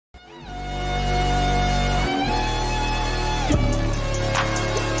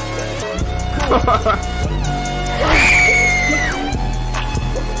What's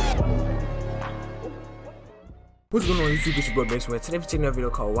going on YouTube? It's your boy MixWind. Today we're taking a video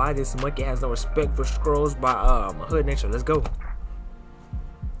called Why This Monkey Has No Respect for Squirrels by Hood Nature. Let's go.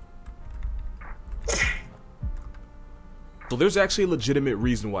 So there's actually a legitimate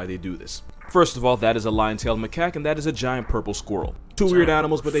reason why they do this. First of all, that is a lion-tailed macaque and that is a giant purple squirrel. Two weird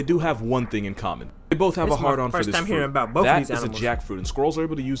animals, but they do have one thing in common. They both have a hard-on for this fruit. Hearing about both of these that is a animals. jackfruit, and squirrels are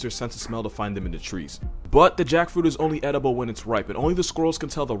able to use their sense of smell to find them in the trees. But the jackfruit is only edible when it's ripe, and only the squirrels can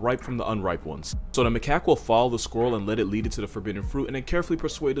tell the ripe from the unripe ones. So the macaque will follow the squirrel and let it lead it to the forbidden fruit, and then carefully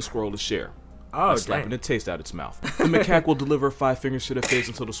persuade the squirrel to share. Oh, Slapping a taste out its mouth. The macaque will deliver 5 fingers to the face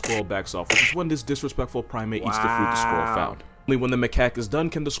until the squirrel backs off, which is when this disrespectful primate eats the fruit the squirrel found. Only when the macaque is done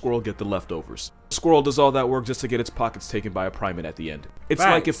can the squirrel get the leftovers. The squirrel does all that work just to get its pockets taken by a primate at the end. It's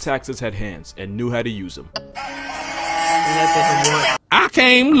like if taxes had hands and knew how to use them. I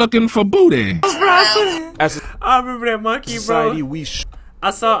came looking for booty. As I remember that monkey, society, bro.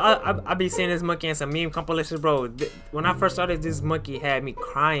 I be seeing this monkey in some meme compilations, bro. When I first started, this monkey had me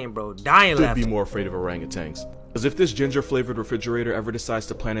crying, bro, dying laughing. Should be more afraid of orangutans. Because if this ginger-flavored refrigerator ever decides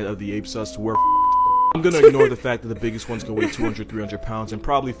to Planet of the Apes us, we're I'm gonna ignore the fact that the biggest ones can weigh 200, 300 pounds and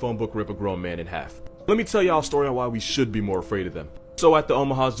probably phone book rip a grown man in half. Let me tell y'all a story on why we should be more afraid of them. So at the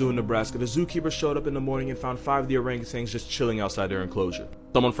Omaha Zoo in Nebraska, the zookeeper showed up in the morning and found 5 of the orangutans just chilling outside their enclosure.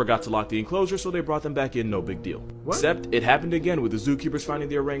 Someone forgot to lock the enclosure, so they brought them back in, no big deal. What? Except, it happened again with the zookeepers finding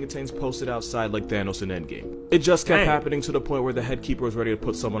the orangutans posted outside like Thanos in Endgame. It just kept happening to the point where the head keeper was ready to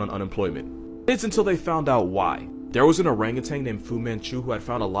put someone on unemployment. It's until they found out why. There was an orangutan named Fu Manchu who had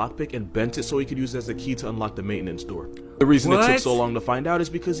found a lockpick and bent it so he could use it as a key to unlock the maintenance door. The reason it took so long to find out is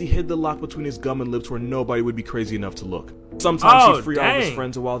because he hid the lock between his gum and lips where nobody would be crazy enough to look. Sometimes he'd free all of his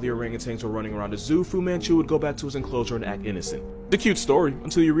friends, and while the orangutans were running around the zoo, Fu Manchu would go back to his enclosure and act innocent. It's a cute story,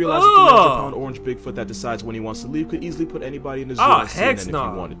 until you realize that the 300-pound orange Bigfoot that decides when he wants to leave could easily put anybody in the zoo and sin if he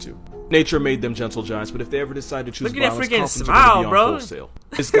wanted to. Nature made them gentle giants, but if they ever decide to choose violence, coffins are gonna be on wholesale.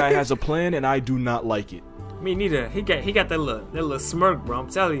 This guy has a plan, and I do not like it. Me neither. He got that little smirk, bro. I'm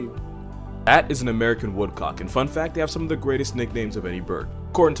telling you. That is an American woodcock, and fun fact, they have some of the greatest nicknames of any bird.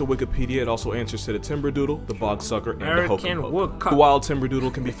 According to Wikipedia, it also answers to the timberdoodle, the bogsucker, and the hokum-hokum. The wild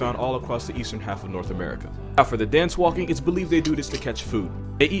timberdoodle can be found all across the eastern half of North America. Now for the dance walking, it's believed they do this to catch food.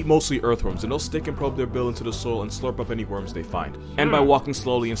 They eat mostly earthworms, and they'll stick and probe their bill into the soil and slurp up any worms they find. And by walking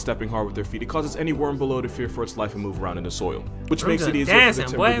slowly and stepping hard with their feet, it causes any worm below to fear for its life and move around in the soil, which makes it easier for the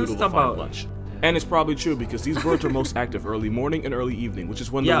timberdoodle to find lunch. And it's probably true because these birds are most active early morning and early evening, which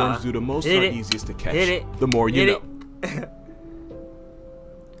is when the worms do the most and are easiest to catch. The more you know.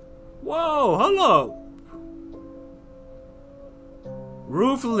 Whoa, hold up.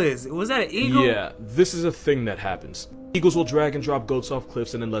 Ruthless. Was that an eagle? Yeah, this is a thing that happens. Eagles will drag and drop goats off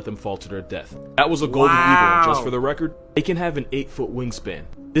cliffs and then let them fall to their death. That was a golden eagle, and just for the record, it can have an 8-foot wingspan.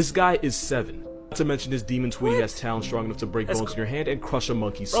 This guy is 7. Not to mention this demon Tweety has talons strong enough to break bones in your hand and crush a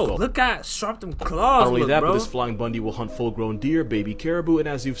monkey's skull. Bro, look at sharp them claws. Not only that, but this flying Bundy will hunt full-grown deer, baby caribou, and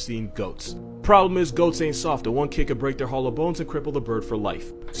as you've seen, goats. Problem is, goats ain't soft, and one kick could break their hollow bones and cripple the bird for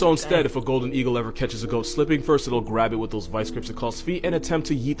life. So instead, if a golden eagle ever catches a goat slipping, first it'll grab it with those vice grips it calls feet and attempt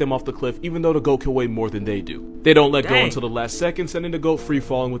to yeet them off the cliff, even though the goat can weigh more than they do. They don't let go until the last second, sending the goat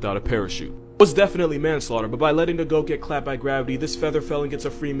free-falling without a parachute. It was definitely manslaughter, but by letting the goat get clapped by gravity, this feather felon gets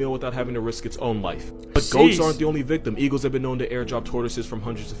a free meal without having to risk its own life. But goats aren't the only victim. Eagles have been known to airdrop tortoises from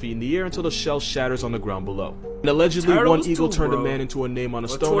hundreds of feet in the air until the shell shatters on the ground below. And allegedly, one eagle turned a man into a name on a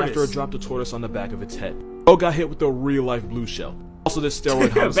stone after it dropped a tortoise on the back of its head. Goat got hit with a real-life blue shell. Also, this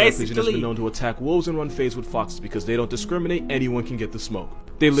steroid homicide pigeon has been known to attack wolves and run phase with foxes because they don't discriminate, anyone can get the smoke.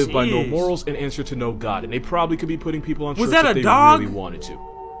 They live by no morals and answer to no God, and they probably could be putting people on trips if they really wanted to.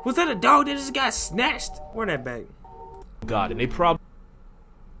 Was that a dog that just got snatched? Where that back? God, and they probably...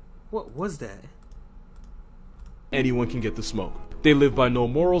 What was that? Anyone can get the smoke. They live by no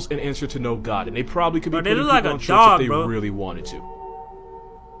morals and answer to no God, and they probably could be putting people on trips if they really wanted to.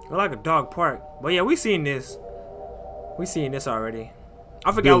 They're like a dog park. But yeah, we seen this. We seen this already.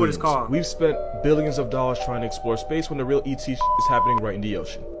 I forgot what it's called. We've spent billions of dollars trying to explore space when the real ET is happening right in the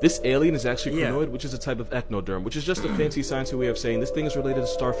ocean. This alien is actually crinoid, which is a type of echinoderm, which is just a fancy sciencey way of saying this thing is related to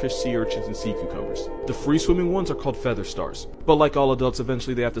starfish, sea urchins, and sea cucumbers. The free-swimming ones are called feather stars. But like all adults,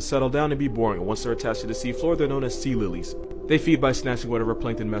 eventually they have to settle down and be boring, and once they're attached to the seafloor, they're known as sea lilies. They feed by snatching whatever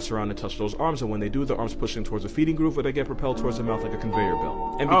plankton mess around and touch those arms, and when they do, the arms push in towards a feeding groove where they get propelled towards the mouth like a conveyor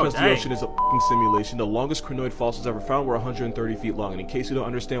belt. And because the ocean is a f***ing simulation, the longest crinoid fossils ever found were 130 feet long, and in case you don't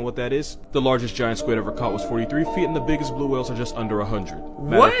understand what that is, the largest giant squid ever caught was 43 feet, and the biggest blue whales are just under 100.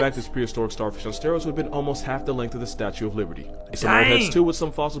 Matter of fact, this prehistoric starfish on steroids would have been almost half the length of the Statue of Liberty. Some old heads too, with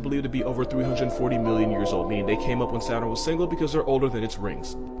some fossils believed to be over 340 million years old, meaning they came up when Saturn was single because they're older than its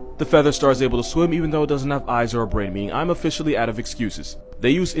rings. The feather star is able to swim even though it doesn't have eyes or a brain, meaning I'm officially out of excuses. They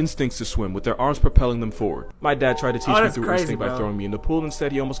use instincts to swim, with their arms propelling them forward. My dad tried to teach me through instinct by throwing me in the pool.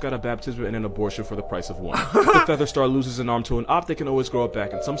 Instead, he almost got a baptism and an abortion for the price of one. The feather star loses an arm to an op, they can always grow it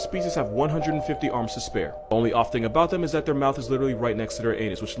back, and some species have 150 arms to spare. The only off thing about them is that their mouth is literally right next to their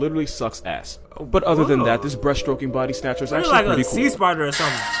anus, which literally sucks ass. But other than that, this breaststroking body snatcher is actually pretty cool. Sea spider or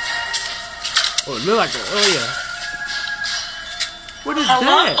something. Oh, it look like a, oh yeah. What is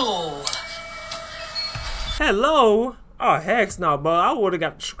that? Hello? Oh, heck no, bro. I would've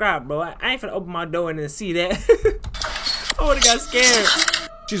got the scrap, bro. I ain't finna open my door and then see that. I would've got scared.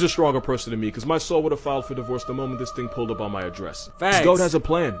 She's a stronger person than me, because my soul would have filed for divorce the moment this thing pulled up on my address. Facts. This goat has a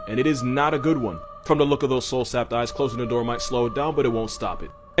plan, and it is not a good one. From the look of those soul-sapped eyes, closing the door might slow it down, but it won't stop it.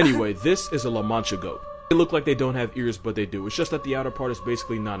 Anyway, this is a La Mancha goat. They look like they don't have ears, but they do. It's just that the outer part is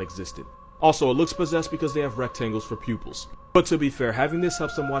basically non-existent. Also, it looks possessed because they have rectangles for pupils. But to be fair, having this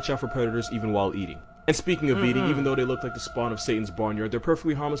helps them watch out for predators even while eating. And speaking of eating, even though they look like the spawn of Satan's barnyard, they're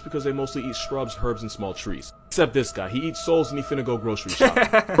perfectly harmless because they mostly eat shrubs, herbs, and small trees. Except this guy, he eats souls and he finna go grocery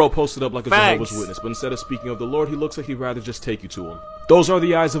shopping. Bro posted up like a Jehovah's Witness, but instead of speaking of the Lord, he looks like he'd rather just take you to him. Those are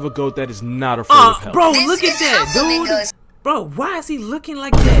the eyes of a goat that is not afraid of hell. Bro, look at that, dude! Bro, why is he looking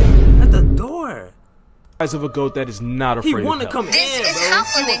like that at the door? Eyes of a goat that is not afraid of hell. He wanna come in, bro. This is how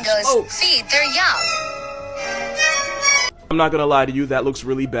flamingos feed their young. I'm not gonna lie to you, that looks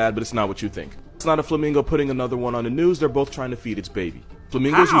really bad, but it's not what you think. It's not a flamingo putting another one on the news, they're both trying to feed its baby.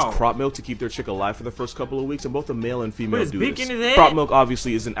 Flamingos use crop milk to keep their chick alive for the first couple of weeks, and both the male and female do this. Crop milk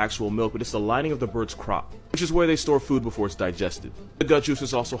obviously isn't actual milk, but it's the lining of the bird's crop, which is where they store food before it's digested. The gut juice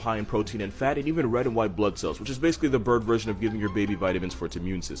is also high in protein and fat, and even red and white blood cells, which is basically the bird version of giving your baby vitamins for its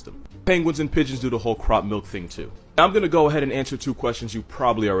immune system. Penguins and pigeons do the whole crop milk thing too. Now I'm gonna go ahead and answer two questions you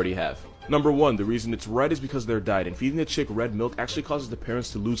probably already have. Number one, the reason it's red is because they're dyed, and feeding the chick red milk actually causes the parents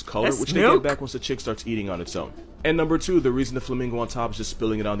to lose color, which they get back once the chick starts eating on its own. And number two, the reason the flamingo on top is just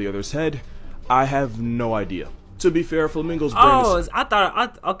spilling it on the other's head, I have no idea. To be fair, flamingo's brain is... I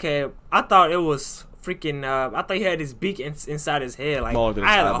thought it was freaking, I thought he had his beak inside his head. Like,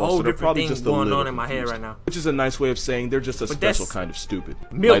 I had a whole different thing going on in my head right now. Which is a nice way of saying they're just a special kind of stupid.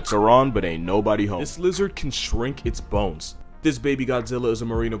 Lights are on, but ain't nobody home. This lizard can shrink its bones. This baby Godzilla is a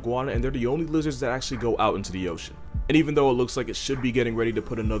marine iguana, and they're the only lizards that actually go out into the ocean. And even though it looks like it should be getting ready to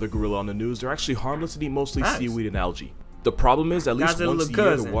put another gorilla on the news, they're actually harmless and eat mostly seaweed and algae. The problem is, at least once a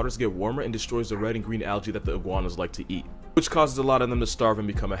year, the waters get warmer and destroys the red and green algae that the iguanas like to eat, which causes a lot of them to starve and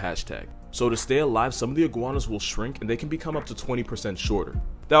become a hashtag. So to stay alive, some of the iguanas will shrink, and they can become up to 20% shorter.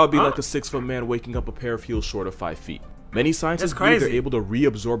 That would be like a 6-foot man waking up a pair of heels short of 5 feet. Many scientists believe they're able to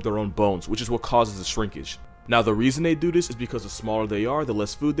reabsorb their own bones, which is what causes the shrinkage. Now the reason they do this is because the smaller they are, the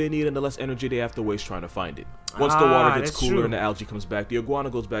less food they need and the less energy they have to waste trying to find it. Once the water gets cooler and the algae comes back, the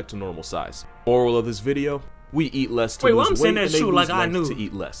iguana goes back to normal size. Moral of this video, we eat less to lose weight, and they lose length to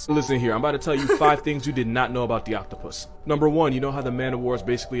eat less. Listen here, I'm about to tell you 5 things you did not know about the octopus. Number 1, you know how the man-of-war is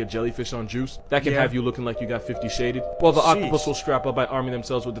basically a jellyfish on juice? That can have you looking like you got 50 shaded? Well, the octopus will strap up by arming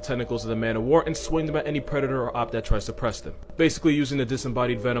themselves with the tentacles of the man-of-war and swing them at any predator or op that tries to press them. Basically using the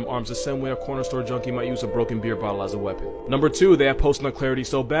disembodied venom arms the same way a corner store junkie might use a broken beer bottle as a weapon. Number 2, they have post-nut clarity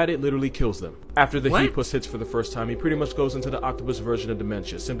so bad it literally kills them. After the heat-puss hits for the first time, he pretty much goes into the octopus version of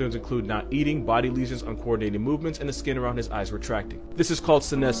dementia. Symptoms include not eating, body lesions, uncoordinated movements, and the skin around his eyes retracting. This is called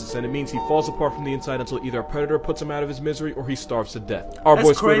senescence, and it means he falls apart from the inside until either a predator puts him out of his misery or he starves to death. Our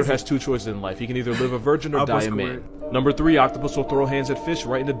boy Squirrel has 2 choices in life. He can either live a virgin or die a man. Number 3, octopus will throw hands at fish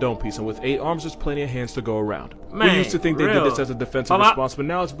right in the dome piece, and with 8 arms there's plenty of hands to go around. We used to think they did this as a defensive response, but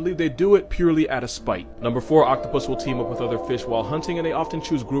now it's believed they do it purely out of spite. Number 4, octopus will team up with other fish while hunting, and they often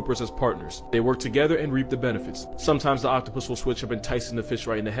choose groupers as partners. They work together and reap the benefits. Sometimes the octopus will switch up enticing the fish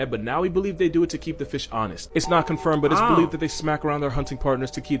right in the head, but now we believe they do it to keep the fish honest. It's not confirmed, but it's believed that they smack around their hunting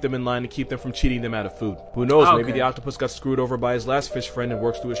partners to keep them in line and keep them from cheating them out of food. Who knows, maybe the octopus got screwed over by his last fish friend and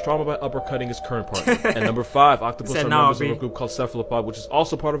works through his trauma by uppercutting his current partner. And number 5, octopus are members of a group called cephalopod, which is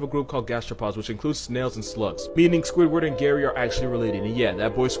also part of a group called gastropods, which includes snails and slugs. Meaning Squidward and Gary are actually related, and yeah,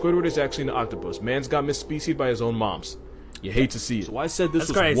 that boy Squidward is actually an octopus. Man's got misspecied by his own moms. You hate to see it. So I said this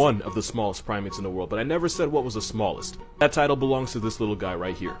was crazy. one of the smallest primates in the world, but I never said what was the smallest. That title belongs to this little guy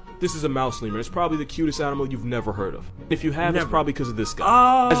right here. This is a mouse lemur. It's probably the cutest animal you've never heard of. If you have, it's probably because of this guy.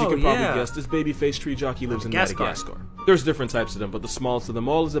 Oh, as you can probably yeah. guess, this baby-faced tree jockey lives in Madagascar. There's different types of them, but the smallest of them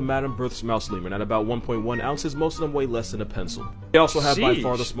all is a Madame Berth's mouse lemur, and at about 1.1 ounces, most of them weigh less than a pencil. They also have by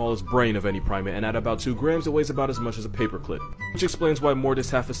far the smallest brain of any primate, and at about 2 grams, it weighs about as much as a paperclip, which explains why Mort is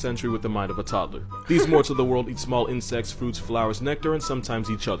half a century with the mind of a toddler. These Morts of the world eat small insects, fruits, flowers, nectar, and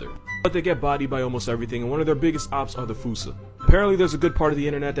sometimes each other. But they get bodied by almost everything, and one of their biggest ops are the fossa. Apparently, there's a good part of the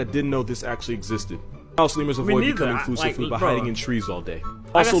internet that didn't know this actually existed. Mouse lemurs avoid becoming fossa food by hiding in trees all day.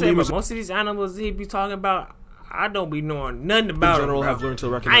 Also, lemurs, most of these animals he be talking about, I don't be knowing nothing about in general them, have learned to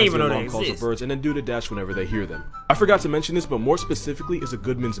recognize the alarm calls of birds and then do the dash whenever they hear them. I forgot to mention this, but more specifically is a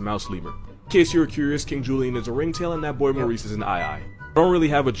Goodman's mouse lemur. In case you were curious, King Julian is a ringtail and that boy Maurice is an ii. I don't really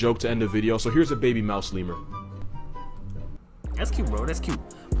have a joke to end the video, so here's a baby mouse lemur. That's cute, bro. That's cute.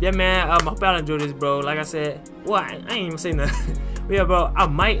 Yeah, man. I hope y'all enjoyed this, bro. Like I said, well, I ain't even saying nothing. Yeah, bro. I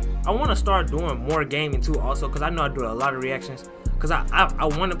want to start doing more gaming too, also, cause I know I do a lot of reactions. Cause I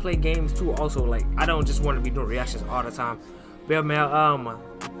want to play games too, also. Like I don't just want to be doing reactions all the time. But yeah, man.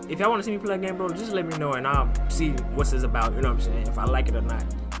 If y'all want to see me play a game, bro, just let me know and I'll see what it's about. You know what I'm saying? If I like it or not.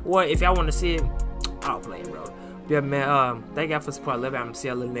 Or if y'all want to see it, I'll play it, bro. But yeah, man. Thank y'all for the support. I love you. I'm gonna see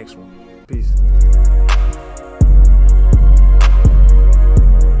y'all in the next one. Peace.